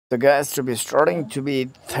So guys, to be starting to be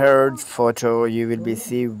third photo, you will be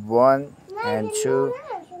see one and two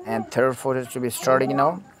and third photo to be starting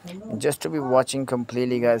now. And just to be watching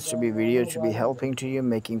completely guys, to be video to be helping to you,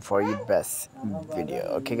 making for you best video.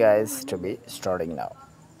 Okay guys, to be starting now.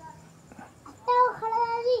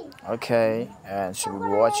 Okay, and should be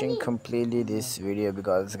watching completely this video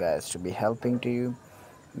because guys to be helping to you,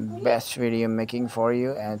 best video making for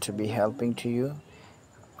you and to be helping to you,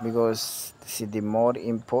 because see the more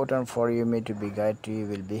important for you me to be guide to you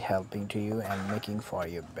will be helping to you and making for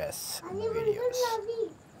you best videos.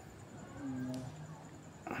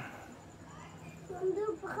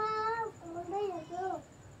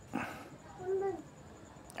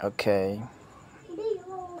 Okay,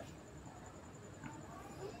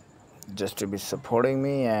 just to be supporting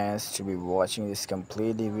me and to be watching this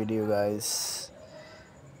completely video guys,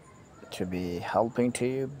 to be helping to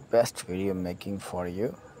you, best video making for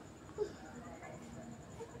you.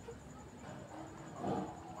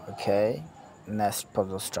 Okay, next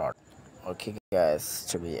puzzle start. Okay guys,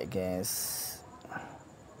 to be against.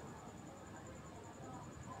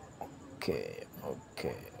 Okay,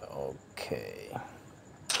 okay, okay.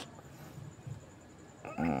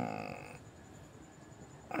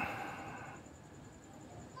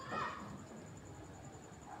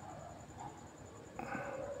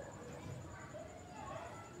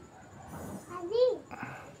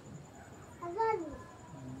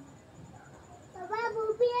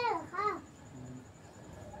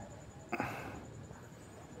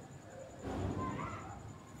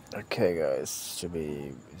 Okay guys, to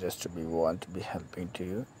be just to be want to be helping to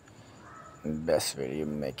you, best video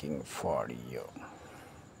making for you.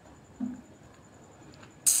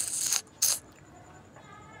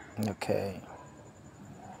 Okay,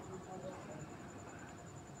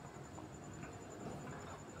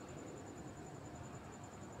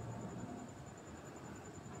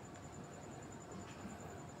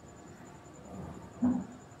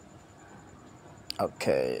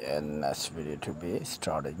 okay, and next video to be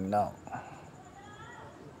starting now.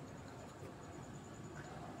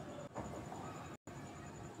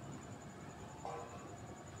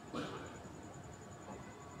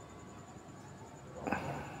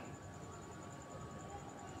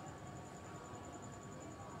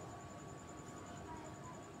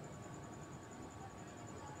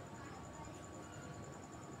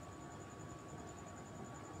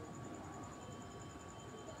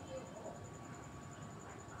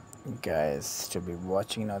 Guys, to be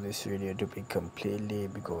watching now this video to be completely,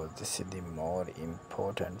 because this is the more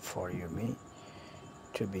important for you me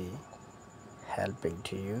to be helping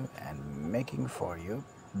to you and making for you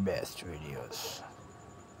best videos.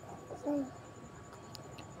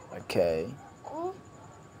 Okay,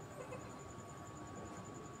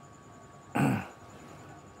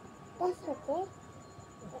 That's okay.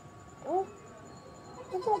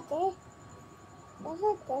 That's okay. That's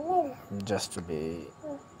okay. just to be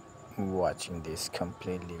watching this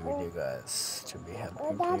completely video guys, to be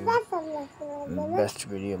helping to you, best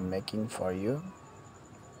video making for you.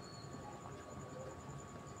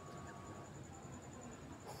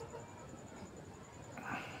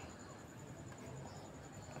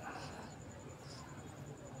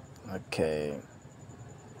 Okay,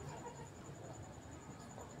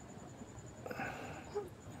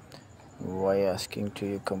 why asking to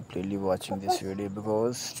you completely watching this video,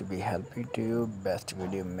 because to be helping to you, best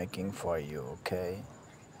video making for you. Okay,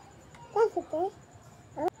 That's okay.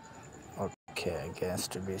 okay, I guess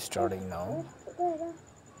to be starting now.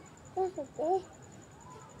 That's okay.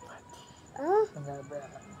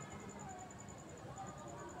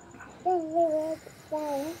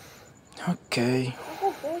 Okay,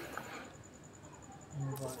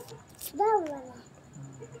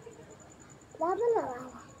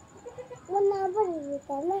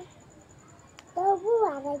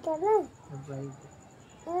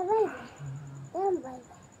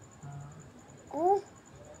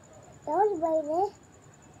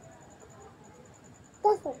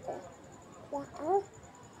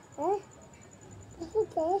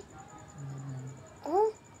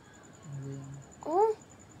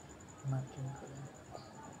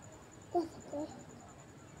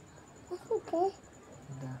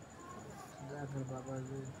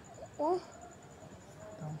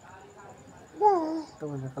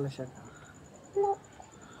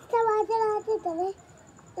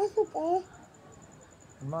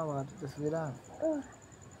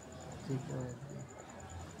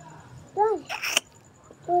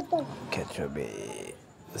 get to be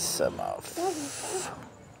some of.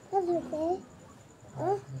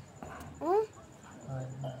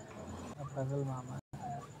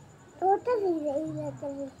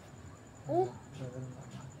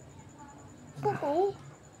 okay.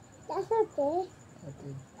 That's okay.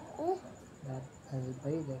 Uh, uh,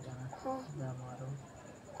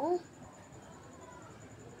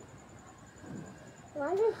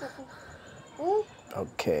 what is it?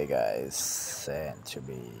 Okay, guys, and to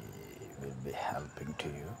be will be helping to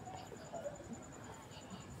you.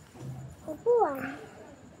 One.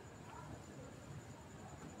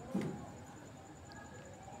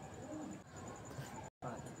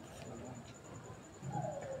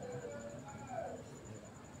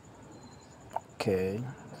 Okay.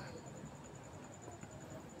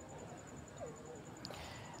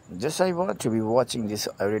 Just I want to be watching this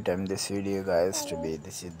every time this video, guys, to be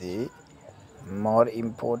this is the more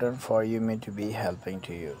important for you me to be helping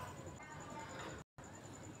to you.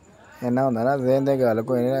 ਇਹਨਾਂ ਹੁੰਦਾ ਨਾ ਦਿਨ ਦੀ ਗੱਲ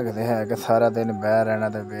ਕੋਈ ਨਹੀਂ ਰੱਖਦੇ ਹੈ ਕਿ ਸਾਰਾ ਦਿਨ ਬਹਿ ਰਹਿਣਾ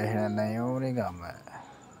ਤੇ ਵੇਖਣਾ ਨਹੀਂ ਉਹ ਨਹੀਂ ਕੰਮ ਹੈ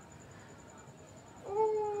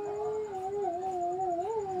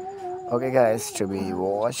Okay, guys, to be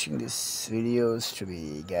watching these videos, to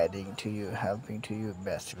be guiding to you, helping to you,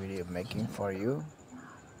 best video making for you.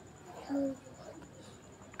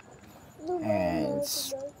 And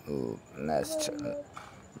next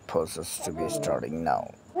process to be starting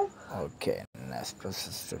now. Okay, next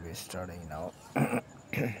process to be starting now.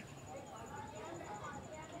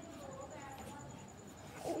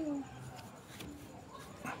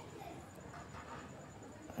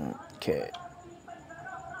 Okay.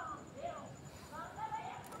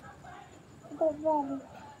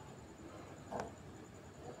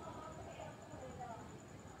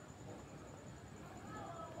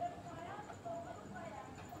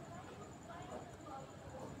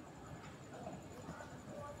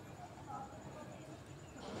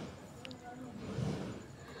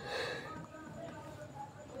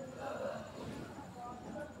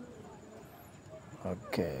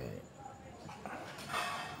 Okay.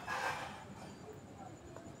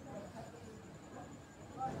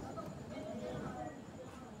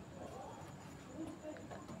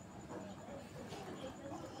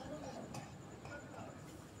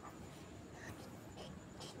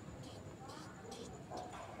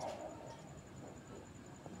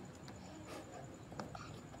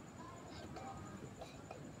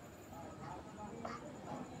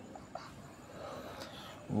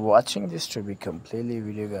 Watching this to be completely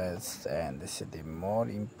video, guys, and this is the more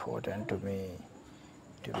important to me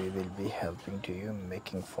to be will be helping to you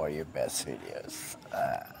making for your best videos.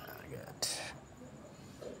 Good.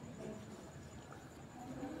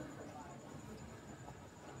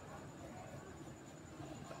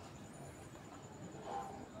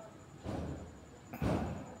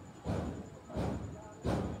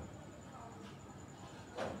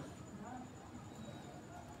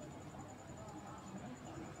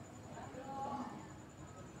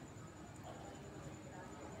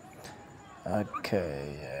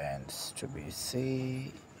 Okay, and to be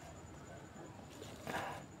see.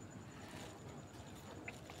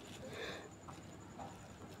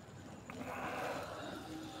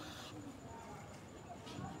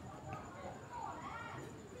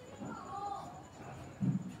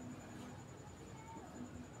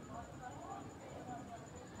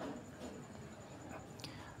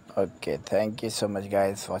 Okay, thank you so much,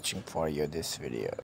 guys, watching for you this video.